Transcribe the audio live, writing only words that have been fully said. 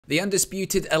The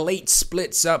Undisputed Elite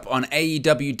splits up on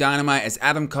AEW Dynamite as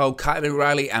Adam Cole, Kyle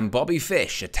O'Reilly, and Bobby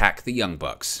Fish attack the Young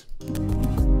Bucks.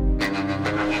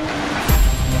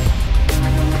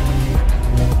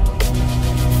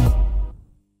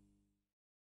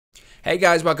 Hey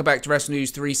guys, welcome back to Wrestle News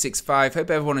 365.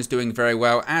 Hope everyone is doing very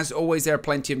well. As always, there are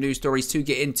plenty of news stories to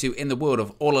get into in the world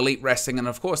of All Elite Wrestling. And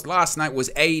of course, last night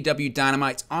was AEW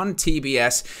Dynamite on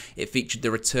TBS. It featured the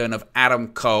return of Adam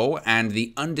Cole and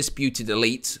the Undisputed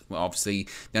Elite. Well, obviously,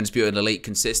 the Undisputed Elite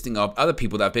consisting of other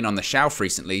people that have been on the shelf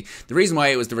recently. The reason why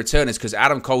it was the return is because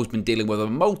Adam Cole's been dealing with a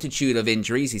multitude of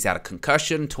injuries. He's had a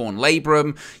concussion, torn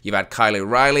labrum. You've had Kyle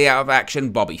O'Reilly out of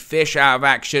action, Bobby Fish out of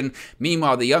action.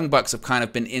 Meanwhile, the Young Bucks have kind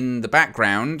of been in the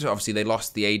background. Obviously, they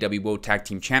lost the AEW World Tag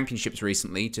Team Championships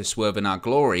recently to Swerve in Our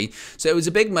Glory. So it was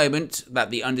a big moment that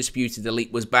the Undisputed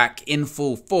Elite was back in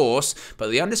full force,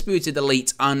 but the Undisputed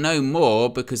Elite are no more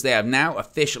because they have now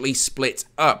officially split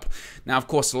up. Now, of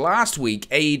course, last week,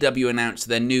 AEW announced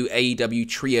their new AEW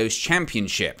Trios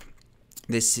Championship.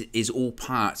 This is all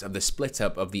part of the split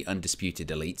up of the Undisputed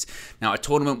Elite. Now, a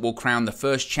tournament will crown the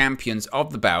first champions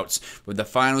of the bouts, with the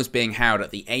finals being held at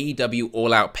the AEW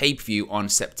All Out pay-per-view on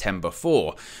September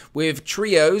 4. With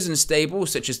trios and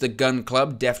stables such as the Gun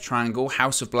Club, Death Triangle,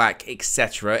 House of Black,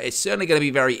 etc., it's certainly going to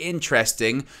be very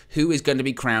interesting who is going to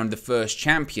be crowned the first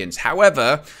champions.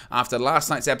 However, after last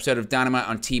night's episode of Dynamite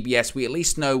on TBS, we at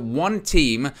least know one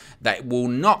team that will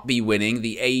not be winning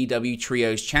the AEW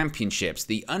Trios Championships.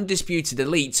 The Undisputed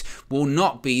Elite will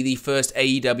not be the first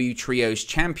AEW Trios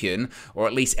champion, or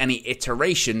at least any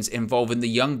iterations involving the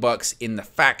Young Bucks in the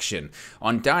faction.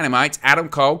 On Dynamite, Adam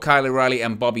Cole, Kyle O'Reilly,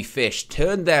 and Bobby Fish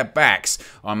turned their backs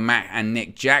on Matt and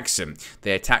Nick Jackson.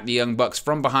 They attacked the Young Bucks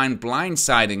from behind,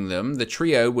 blindsiding them. The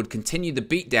trio would continue the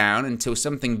beatdown until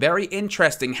something very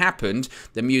interesting happened.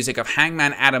 The music of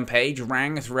Hangman Adam Page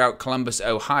rang throughout Columbus,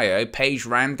 Ohio. Page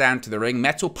ran down to the ring,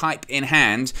 metal pipe in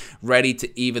hand, ready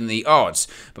to even the odds.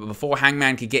 But before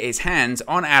Hangman could get his hands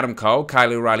on Adam Cole,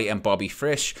 Kyle O'Reilly, and Bobby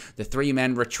Fish, the three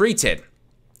men retreated.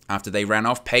 After they ran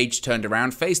off, Page turned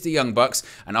around, faced the Young Bucks,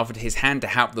 and offered his hand to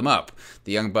help them up.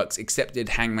 The Young Bucks accepted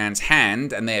Hangman's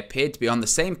hand, and they appeared to be on the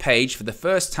same page for the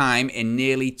first time in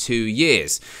nearly 2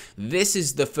 years. This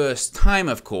is the first time,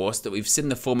 of course, that we've seen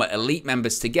the former Elite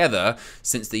members together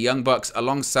since the Young Bucks,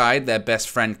 alongside their best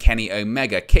friend Kenny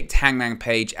Omega, kicked Hangman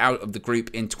Page out of the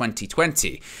group in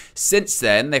 2020. Since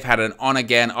then, they've had an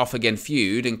on-again, off-again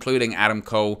feud, including Adam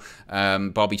Cole,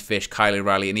 Bobby Fish, Kyle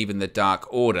O'Reilly, and even the Dark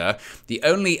Order. The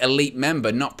only Elite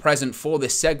member not present for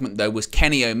this segment, though, was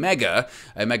Kenny Omega.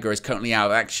 Omega is currently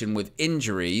out of action with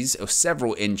injuries, or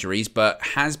several injuries, but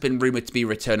has been rumored to be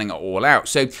returning at All Out.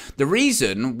 So the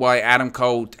reason why Adam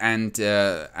Cole and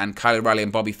Kyle O'Reilly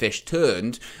and Bobby Fish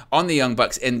turned on the Young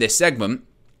Bucks in this segment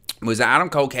was that Adam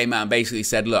Cole came out and basically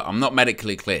said, look, I'm not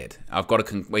medically cleared. I've got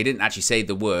to, well, he didn't actually say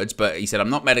the words, but he said,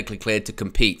 I'm not medically cleared to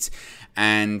compete.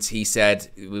 And he said,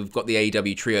 we've got the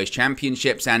AEW Trios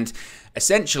Championships, and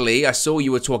essentially, I saw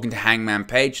you were talking to Hangman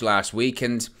Page last week,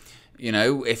 and, you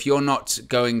know, if you're not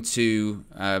going to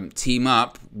team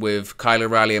up with Kyle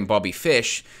O'Reilly and Bobby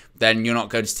Fish, then you're not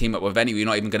going to team up with anyone. You're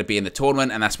not even going to be in the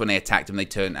tournament, and that's when they attacked him. They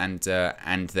turned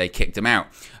and they kicked him out.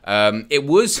 It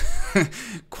was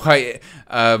quite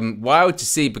wild to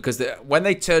see, because when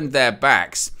they turned their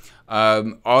backs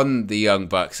on the Young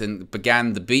Bucks and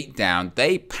began the beatdown,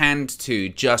 they panned to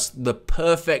just the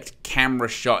perfect camera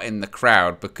shot in the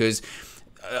crowd, because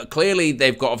clearly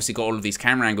they've obviously got all of these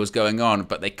camera angles going on,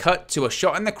 but they cut to a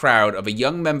shot in the crowd of a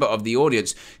young member of the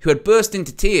audience who had burst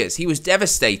into tears. He was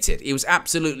devastated. He was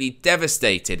absolutely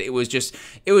devastated. It was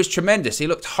tremendous. He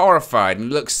looked horrified and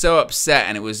looked so upset,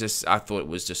 and I thought it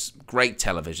was just great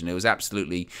television. It was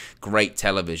absolutely great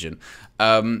television.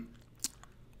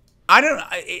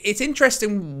 It's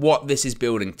interesting what this is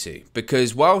building to,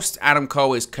 because whilst Adam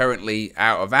Cole is currently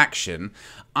out of action,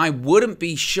 I wouldn't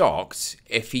be shocked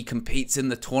if he competes in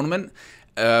the tournament.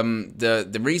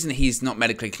 The reason he's not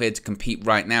medically cleared to compete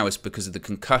right now is because of the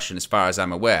concussion, as far as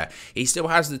I'm aware. He still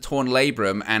has the torn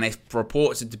labrum, and if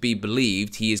reports are to be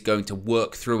believed, he is going to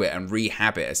work through it and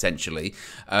rehab it, essentially.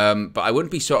 But I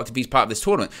wouldn't be shocked if he's part of this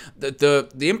tournament.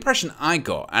 The impression I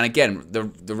got, and again,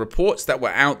 the reports that were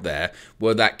out there,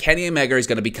 were that Kenny Omega is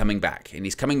going to be coming back, and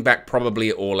he's coming back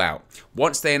probably All Out.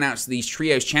 Once they announced these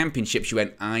Trios Championships, you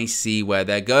went, I see where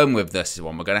they're going with this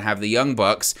one. We're going to have the Young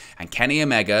Bucks and Kenny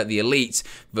Omega, the Elite,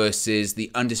 versus the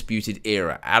Undisputed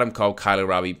Era, Adam Cole, Kyle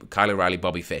O'Reilly,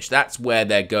 Bobby Fish. That's where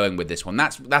they're going with this one.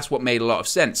 That's what made a lot of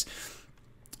sense.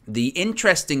 The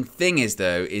interesting thing is,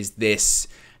 though, is this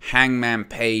Hangman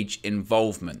Page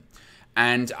involvement.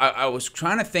 And I was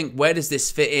trying to think, where does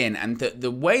this fit in? And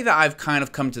the way that I've kind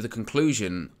of come to the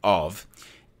conclusion of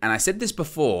and I said this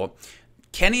before,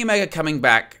 Kenny Omega coming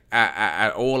back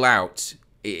at All Out,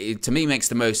 it, to me, makes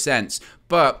the most sense.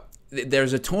 But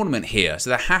there's a tournament here, so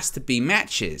there has to be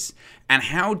matches. And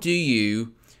how do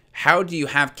you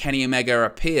have Kenny Omega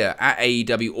appear at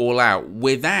AEW All Out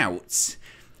without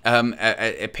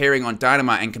appearing on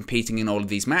Dynamite and competing in all of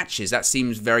these matches? That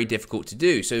seems very difficult to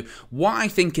do. So what I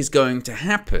think is going to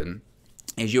happen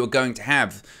is you're going to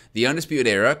have the Undisputed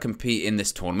Era compete in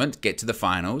this tournament, get to the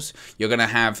finals. You're going to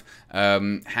have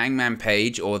Hangman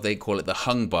Page, or they call it the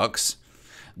Hung Bucks.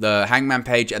 The Hangman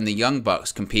Page and the Young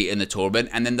Bucks compete in the tournament,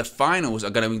 and then the finals are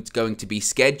going to be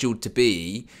scheduled to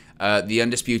be the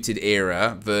Undisputed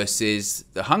Era versus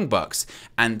the Hung Bucks,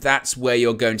 and that's where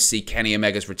you're going to see Kenny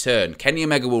Omega's return. Kenny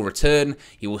Omega will return,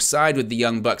 he will side with the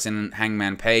Young Bucks and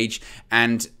Hangman Page,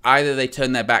 and either they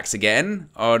turn their backs again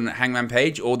on Hangman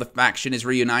Page, or the faction is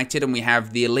reunited and we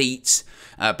have the Elite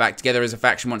back together as a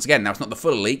faction once again. Now, it's not the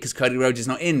full Elite because Cody Rhodes is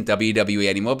not in WWE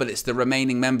anymore, but it's the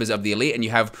remaining members of the Elite, and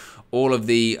you have all of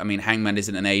the, I mean, Hangman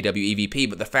isn't an AEW EVP,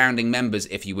 but the founding members,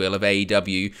 if you will, of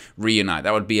AEW reunite.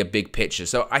 That would be a big picture.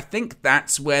 So I think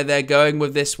that's where they're going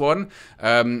with this one.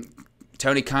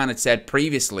 Tony Khan had said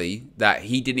previously that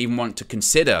he didn't even want to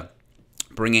consider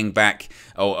bringing back,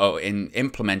 or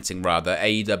implementing rather,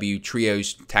 AEW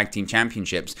Trios Tag Team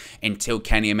Championships until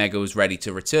Kenny Omega was ready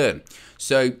to return.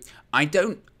 So I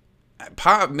don't,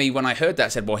 part of me when I heard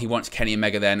that said, well, he wants Kenny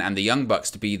Omega then and the Young Bucks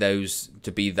to be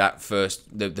the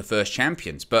first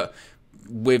champions. But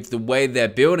with the way they're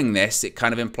building this, it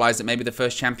kind of implies that maybe the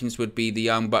first champions would be the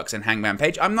Young Bucks and Hangman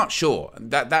Page. I'm not sure.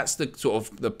 That's the sort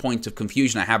of the point of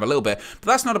confusion I have a little bit. But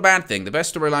that's not a bad thing. The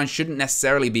best storyline shouldn't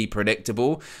necessarily be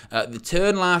predictable. The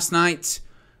turn last night,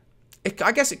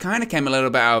 I guess it kind of came a little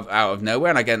bit out of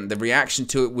nowhere, and again, the reaction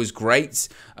to it was great.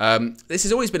 This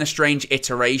has always been a strange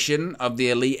iteration of the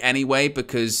Elite anyway,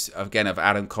 because, again, of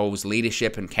Adam Cole's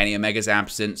leadership and Kenny Omega's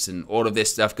absence and all of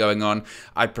this stuff going on.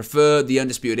 I prefer the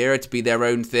Undisputed Era to be their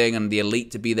own thing and the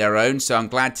Elite to be their own, so I'm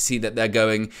glad to see that they're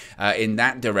going in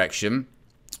that direction.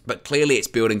 But clearly it's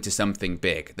building to something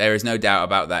big. There is no doubt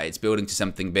about that. It's building to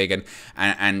something big.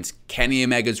 And Kenny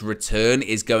Omega's return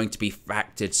is going to be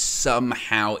factored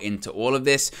somehow into all of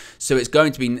this. So it's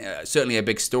going to be certainly a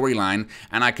big storyline.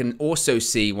 And I can also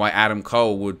see why Adam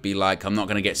Cole would be like, I'm not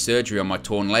going to get surgery on my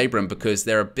torn labrum, because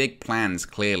there are big plans,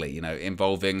 clearly, you know,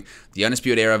 involving the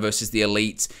Undisputed Era versus the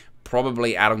Elite.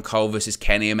 Probably Adam Cole versus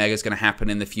Kenny Omega is going to happen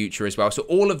in the future as well. So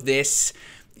all of this,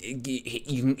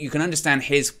 you can understand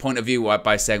his point of view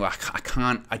by saying, well,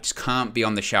 I just can't be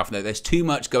on the shelf. There's too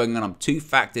much going on. I'm too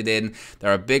factored in.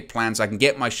 There are big plans. I can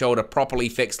get my shoulder properly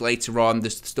fixed later on. The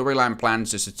storyline plans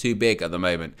just are too big at the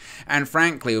moment. And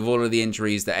frankly, with all of the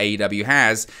injuries that AEW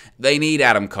has, they need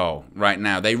Adam Cole right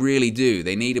now. They really do.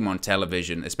 They need him on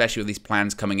television, especially with these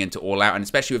plans coming into All Out, and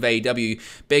especially with AEW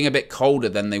being a bit colder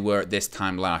than they were at this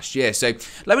time last year. So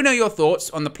let me know your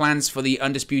thoughts on the plans for the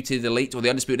Undisputed Elite, or the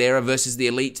Undisputed Era versus the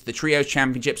Elite, the Trios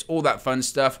Championships, all that fun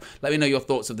stuff. Let me know your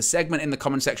thoughts of the segment in the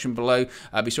comment section below.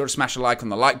 Be sure to smash a like on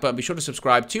the like button. Be sure to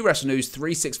subscribe to Wrestle News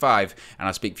 365, and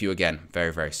I'll speak to you again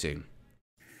very, very soon.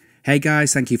 Hey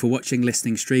guys, thank you for watching,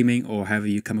 listening, streaming, or however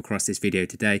you come across this video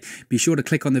today. Be sure to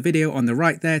click on the video on the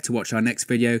right there to watch our next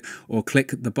video, or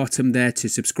click the bottom there to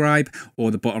subscribe,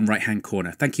 or the bottom right hand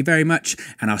corner. Thank you very much,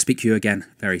 and I'll speak to you again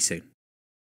very soon.